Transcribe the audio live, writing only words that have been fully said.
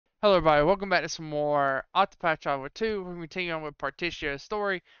Hello everybody, welcome back to some more Octopath Traveler 2. We're going to continue on with Partitio's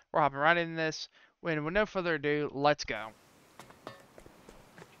story. We're hopping right in this. With no further ado, let's go.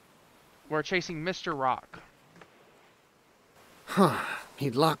 We're chasing Mr. Rock.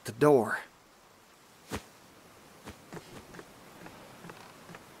 He'd locked the door.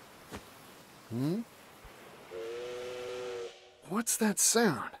 What's that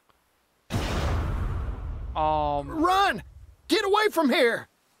sound? Run! Get away from here!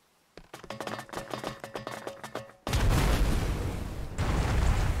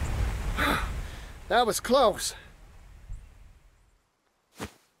 That was close.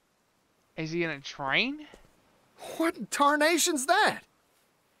 Is he in a train? What in tarnation's that?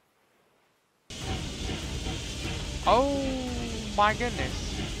 Oh my goodness.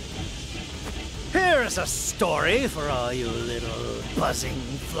 Here's a story for all you little buzzing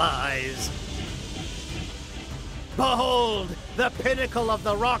flies. Behold, the pinnacle of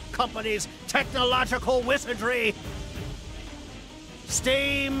the rock company's technological wizardry.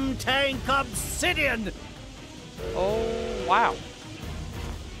 Steam Tank Obsidian! Oh wow.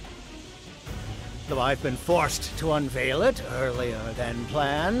 Though I've been forced to unveil it earlier than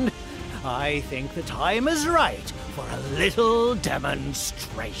planned, I think the time is right for a little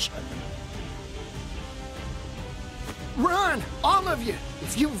demonstration. Run! All of you!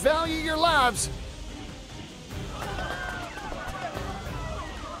 If you value your lives!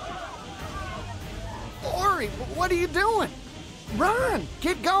 Ori, what are you doing? Run!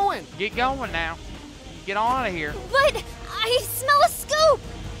 Get going! Get going now. Get on out of here. But I smell a scoop!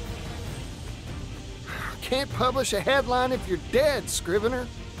 Can't publish a headline if you're dead, Scrivener.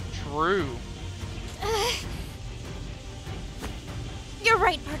 True. You're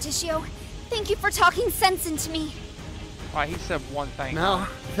right, Partitio. Thank you for talking sense into me. Right, he said one thing. No,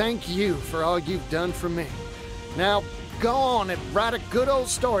 thank you for all you've done for me. Now, go on and write a good old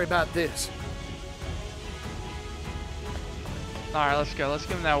story about this. Alright, let's go. Let's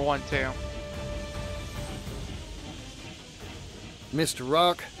give him that one too. Mr.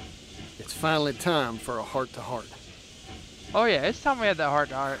 Rock, it's finally time for a heart-to-heart. Oh yeah, it's time we had that heart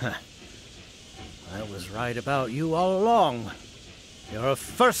to heart. I was right about you all along. You're a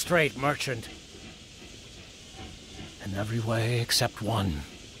first-rate merchant. In every way except one.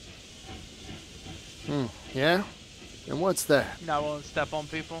 Yeah? And what's that? Not willing to step on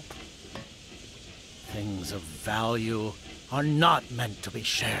people. Things of value are not meant to be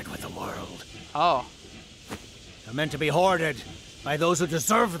shared with the world. Oh. They're meant to be hoarded by those who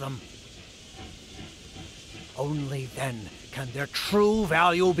deserve them. Only then can their true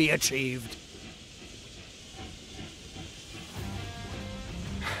value be achieved.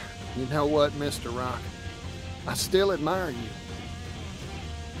 You know what, Mr. Rock? I still admire you.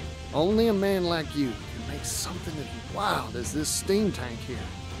 Only a man like you can make something as wild as this steam tank here.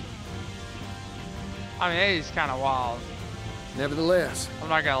 I mean, it is kind of wild. Nevertheless, I'm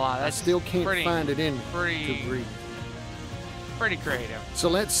not gonna lie. I That's still can't pretty, find it in me pretty, to breathe. pretty creative. So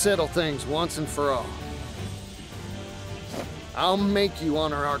let's settle things once and for all. I'll make you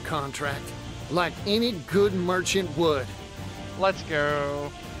honor our contract, like any good merchant would. Let's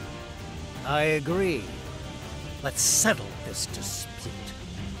go. I agree. Let's settle this dispute.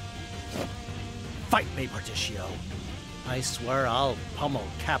 Fight me, Partitio. I swear I'll pummel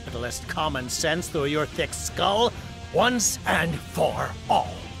capitalist common sense through your thick skull once and for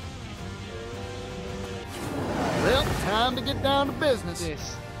all. Well, time to get down to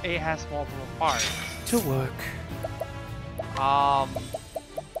business. It has multiple parts. To work.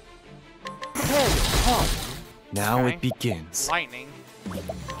 Prepare your heart. Now Okay. it begins. Lightning.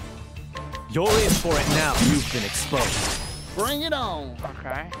 You're in for it now. You've been exposed. Bring it on.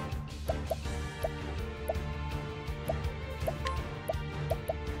 Okay.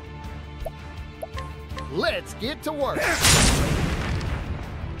 Let's get to work.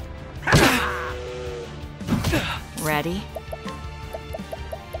 Ready?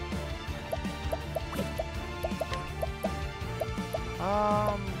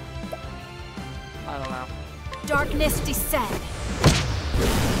 I don't know. Darkness descend.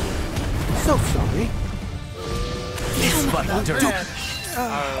 So sorry. It's but dirt.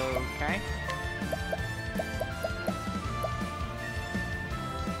 Okay.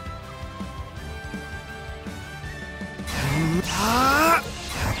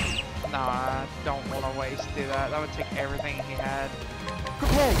 No, I don't want to waste do that. That would take everything he had.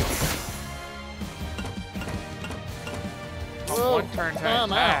 Prepare yourself. Whoa, One turn to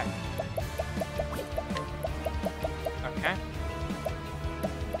time attack. out. Okay.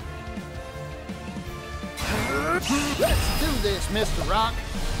 Let's do this, Mr. Rock.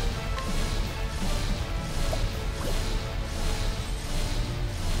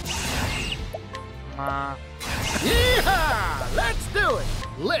 Yeehaw! Let's do it!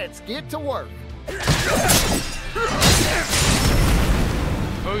 Let's get to work.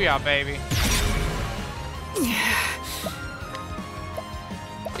 Booyah, baby.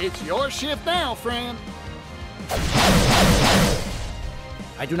 It's your shift now, friend.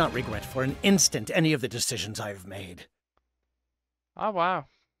 I do not regret for an instant any of the decisions I've made. Oh, wow.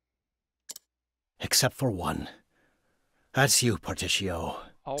 Except for one. That's you, Partitio.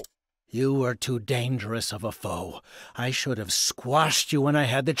 Oh. You were too dangerous of a foe. I should have squashed you when I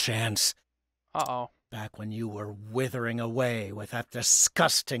had the chance. Uh-oh. Back when you were withering away with that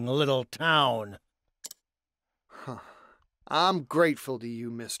disgusting little town. Huh. I'm grateful to you,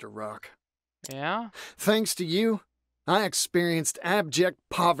 Mr. Rock. Yeah? Thanks to you, I experienced abject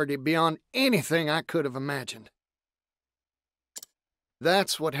poverty beyond anything I could have imagined.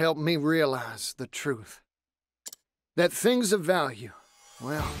 That's what helped me realize the truth. That things of value,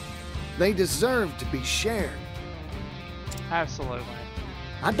 well, they deserve to be shared. Absolutely.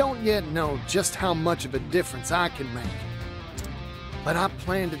 I don't yet know just how much of a difference I can make. But I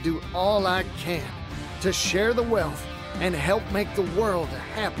plan to do all I can to share the wealth and help make the world a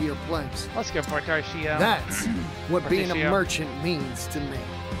happier place. Let's go, Partitio. That's what being a Partitio. merchant means to me.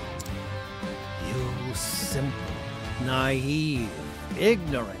 You simple, naive,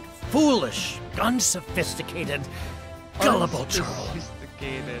 ignorant, foolish, unsophisticated, gullible churl.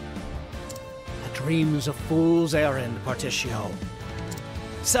 Unsophisticated. A dream's a fool's errand, Partitio.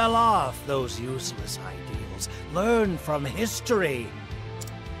 Sell off those useless ideals. Learn from history.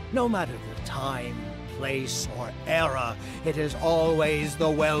 No matter the time, place, or era, it is always the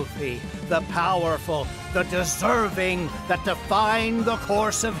wealthy, the powerful, the deserving that define the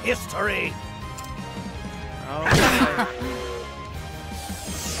course of history. Okay.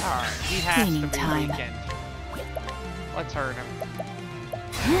 Alright, he has Cleaning to be time. weakened. Let's hurt him.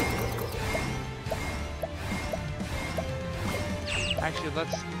 Actually,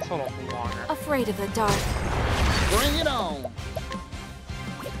 let's hold on longer. Afraid of the dark. Bring it on.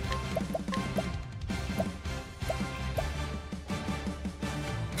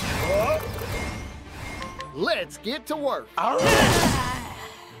 Let's get to work.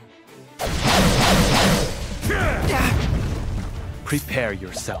 Prepare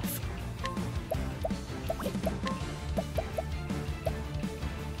yourself.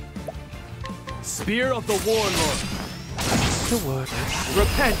 Spear of the Warlord. The word.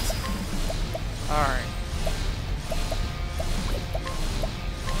 Repent. Alright.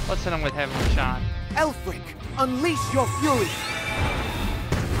 Let's hit him with Heavenly Shot. Elfric, unleash your fury.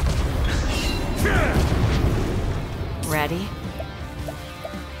 Ready?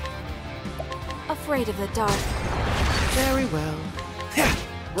 Afraid of the dark. Very well.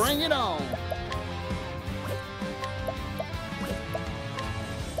 Bring it on.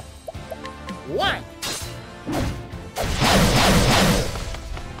 What?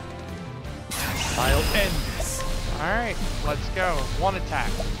 I'll end this. Alright, let's go. One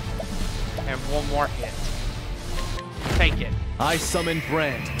attack. And one more hit. Take it. I summon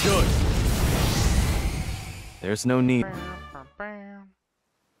Brand. Good. There's no need.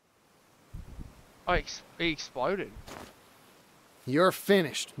 Oh, he exploded. You're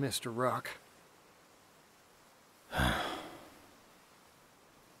finished, Mr. Rock.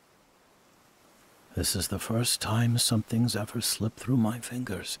 This is the first time something's ever slipped through my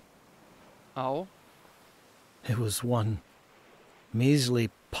fingers. Oh? It was one measly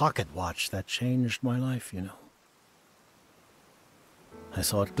pocket watch that changed my life, you know. I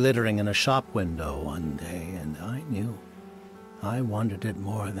saw it glittering in a shop window one day, and I knew I wanted it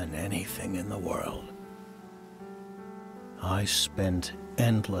more than anything in the world. I spent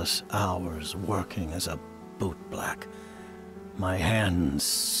endless hours working as a bootblack, my hands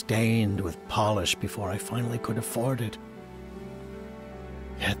stained with polish before I finally could afford it.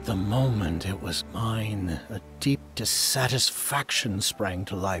 At the moment it was mine, a deep dissatisfaction sprang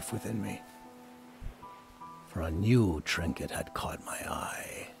to life within me. For a new trinket had caught my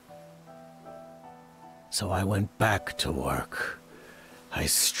eye. So I went back to work. I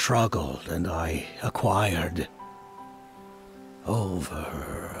struggled and I acquired.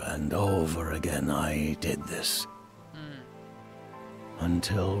 Over and over again I did this.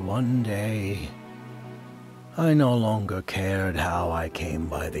 Until one day, I no longer cared how I came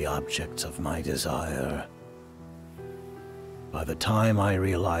by the objects of my desire. By the time I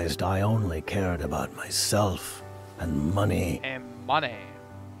realized I only cared about myself and money,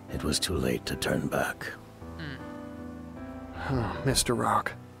 it was too late to turn back. Oh, Mr.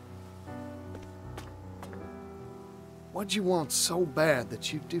 Rock. What'd you want so bad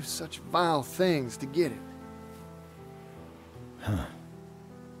that you'd do such vile things to get it?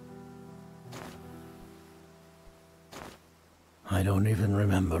 I don't even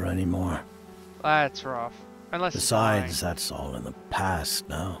remember anymore. That's rough. Unless Besides, it's dying. that's all in the past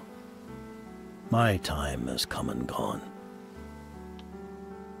now. My time has come and gone.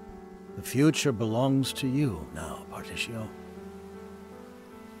 The future belongs to you now, Partitio.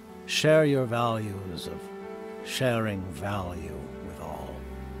 Share your values of sharing value with all.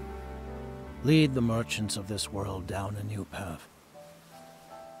 Lead the merchants of this world down a new path.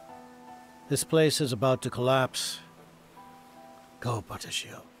 This place is about to collapse. Go,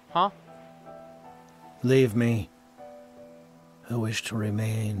 Partitio. Huh? Leave me. I wish to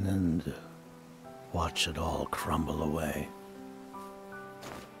remain and watch it all crumble away.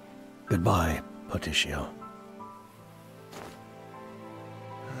 Goodbye, Partitio.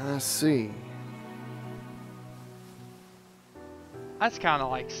 I see. That's kind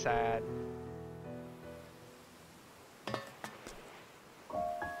of like sad.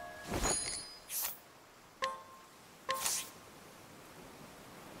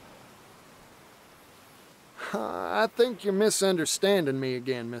 I think you're misunderstanding me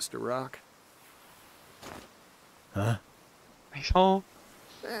again, Mr. Rock. Huh? Oh.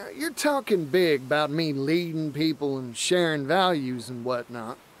 You're talking big about me leading people and sharing values and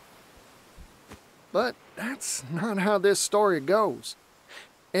whatnot. But that's not how this story goes.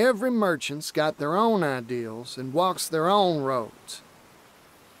 Every merchant's got their own ideals and walks their own roads.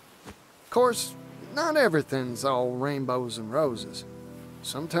 Of course, not everything's all rainbows and roses.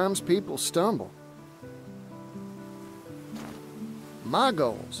 Sometimes people stumble. My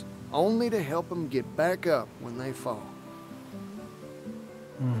goal's only to help them get back up when they fall.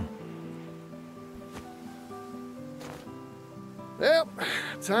 Yep,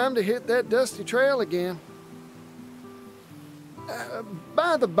 time to hit that dusty trail again.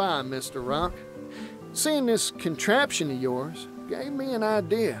 By the by, Mr. Rock, seeing this contraption of yours gave me an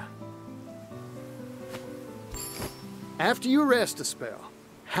idea. After you rest a spell,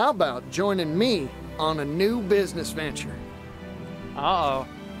 how about joining me on a new business venture? Uh-oh.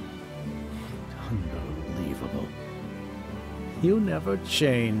 Unbelievable. You never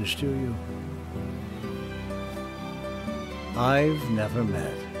change, do you? I've never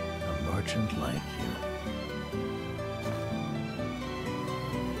met a merchant like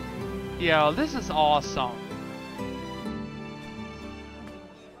you. Yo, this is awesome.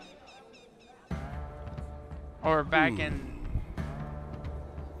 Or back in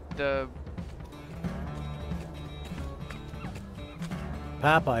the...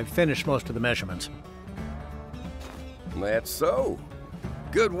 Pap, I've finished most of the measurements. That's so.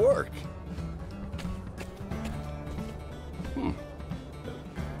 Good work.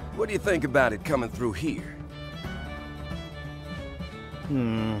 What do you think about it coming through here?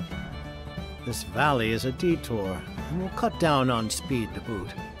 This valley is a detour, and will cut down on speed to boot.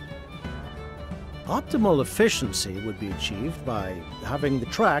 Optimal efficiency would be achieved by having the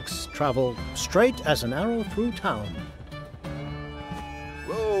tracks travel straight as an arrow through town.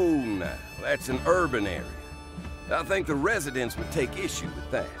 Whoa, now, that's an urban area. I think the residents would take issue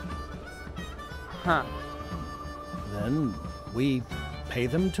with that. Huh. Then we pay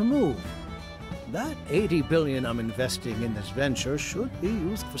them to move. That 80 billion I'm investing in this venture should be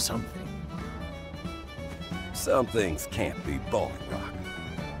used for something. Some things can't be bought, Rock.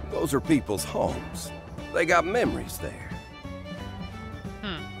 Those are people's homes. They got memories there.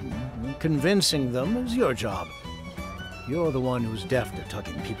 Convincing them is your job. You're the one who's deft at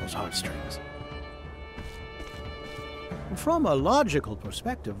tugging people's heartstrings. From a logical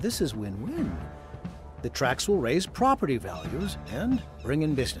perspective, this is win-win. The tracks will raise property values and bring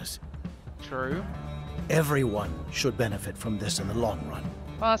in business. True. Everyone should benefit from this in the long run.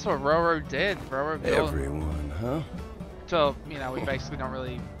 Well, that's what Railroad did. Railroad built. Everyone, huh? So, you know, we basically don't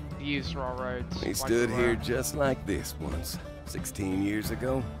really use railroads. We like stood we here were. just like this once, 16 years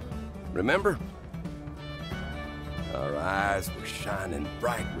ago. Remember? Our eyes were shining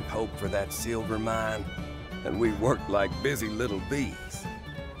bright with hope for that silver mine, and we worked like busy little bees.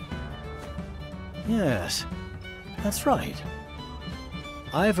 Yes, that's right.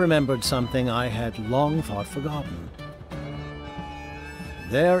 I've remembered something I had long thought forgotten.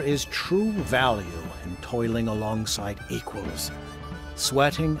 There is true value in toiling alongside equals,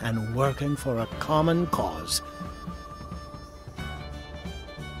 sweating and working for a common cause.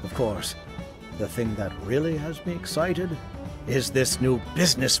 Of course, the thing that really has me excited is this new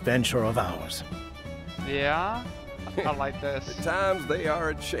business venture of ours. Yeah? I like this. The times they are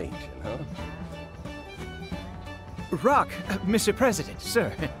a-changing, huh? Rock, Mr. President,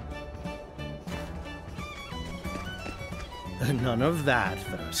 sir. None of that,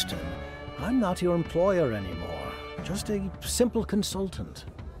 Thurston. I'm not your employer anymore. Just a simple consultant.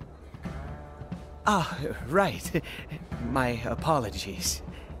 Ah, right. My apologies.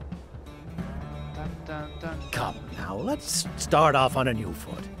 Dun, dun, dun. Come now, let's start off on a new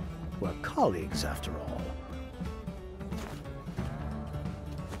foot. We're colleagues, after all.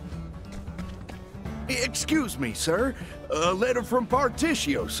 Excuse me, sir. A letter from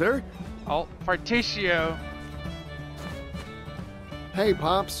Partitio, sir. Oh, Partitio. Hey,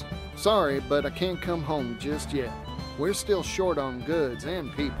 Pops. Sorry, but I can't come home just yet. We're still short on goods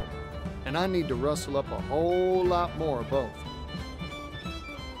and people, and I need to rustle up a whole lot more of both.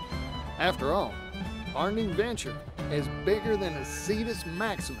 After all, our new venture is bigger than a Cetus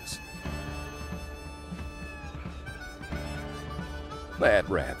Maximus. That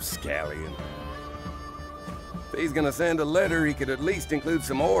rapscallion. If he's gonna send a letter, he could at least include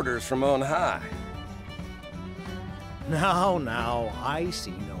some orders from on high. Now, I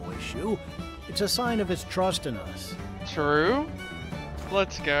see no issue. It's a sign of his trust in us. True.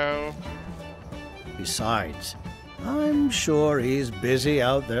 Let's go. Besides, I'm sure he's busy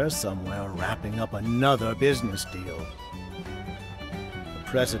out there somewhere wrapping up another business deal. The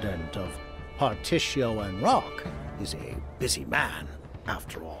president of Partitio and Rock is a busy man,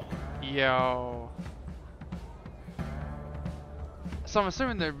 after all. Yo. So I'm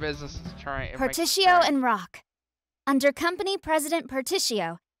assuming their business is trying. Partitio and Rock. Under Company President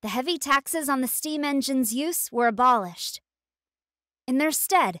Partitio, the heavy taxes on the steam engine's use were abolished. In their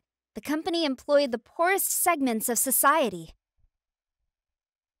stead, the company employed the poorest segments of society.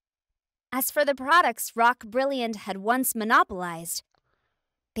 As for the products Rock Brilliant had once monopolized,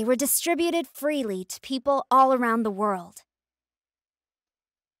 they were distributed freely to people all around the world.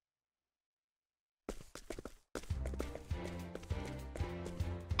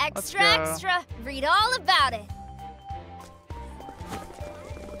 Extra, extra! Read all about it!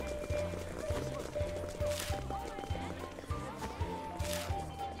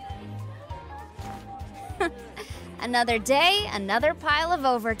 Another day, another pile of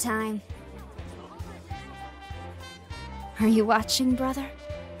overtime. Are you watching, brother?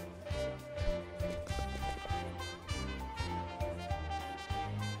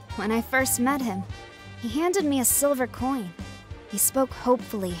 When I first met him, he handed me a silver coin. He spoke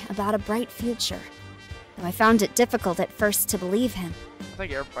hopefully about a bright future, though I found it difficult at first to believe him. I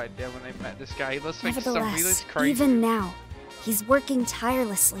think everybody did when they met this guy. He looks like some really Nevertheless, crazy. even now, he's working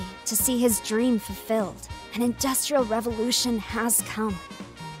tirelessly to see his dream fulfilled. An industrial revolution has come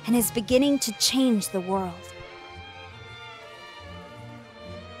and is beginning to change the world.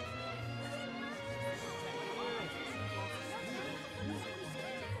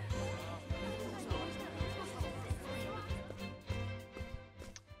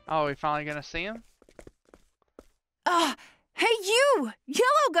 Oh, we finally gonna see him? Hey you!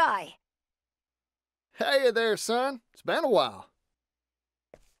 Yellow guy! Hey there, son. It's been a while.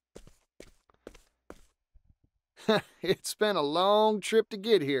 It's been a long trip to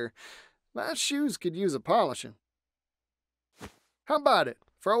get here. My shoes could use a polishing. How about it,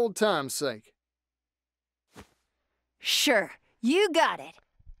 for old time's sake? Sure, you got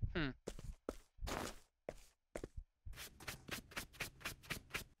it.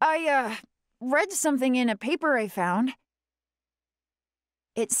 I, read something in a paper I found.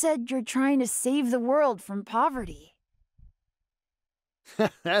 It said you're trying to save the world from poverty.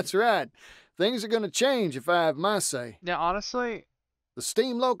 That's right. Things are gonna change if I have my say. Yeah, honestly, The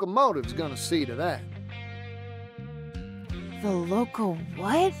steam locomotive's gonna see to that. The local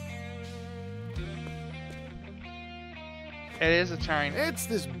what? it is a train. It's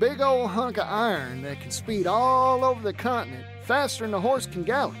this big old hunk of iron that can speed all over the continent faster than a horse can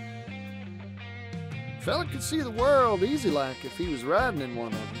gallop. Fella could see the world easy like if he was riding in one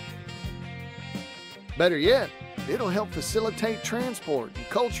of them. Better yet, it'll help facilitate transport and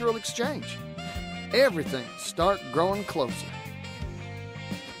cultural exchange. Everything start growing closer.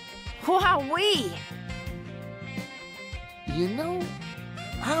 Wowee! You know,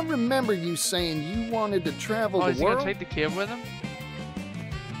 I remember you saying you wanted to travel Oh, is the he gonna world. take the kid with him?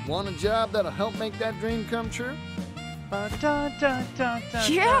 Want a job that'll help make that dream come true?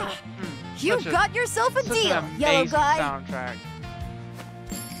 Yeah! You've got yourself a deal, yellow guy! Soundtrack.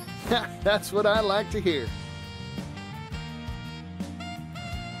 That's what I like to hear.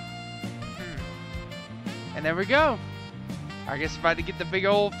 And there we go. I guess about to get the big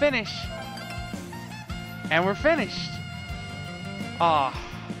old finish. And we're finished. Ah.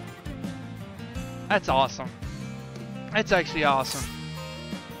 That's awesome. That's actually awesome.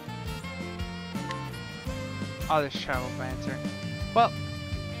 Oh, this travel banter. Well,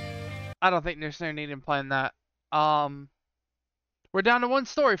 I don't think there's no need in playing that. We're down to one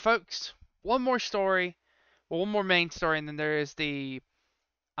story, folks. One more story. Well, one more main story, and then there is the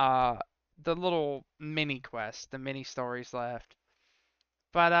the little mini quests, the mini stories left.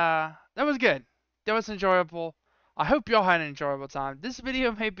 But that was good. That was enjoyable. I hope y'all had an enjoyable time. This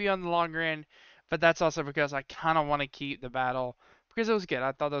video may be on the longer end, but that's also because I kind of want to keep the battle because it was good.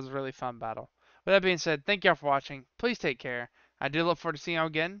 I thought that was a really fun battle. With that being said, thank y'all for watching. Please take care. I do look forward to seeing y'all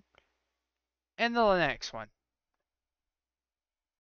again in the next one.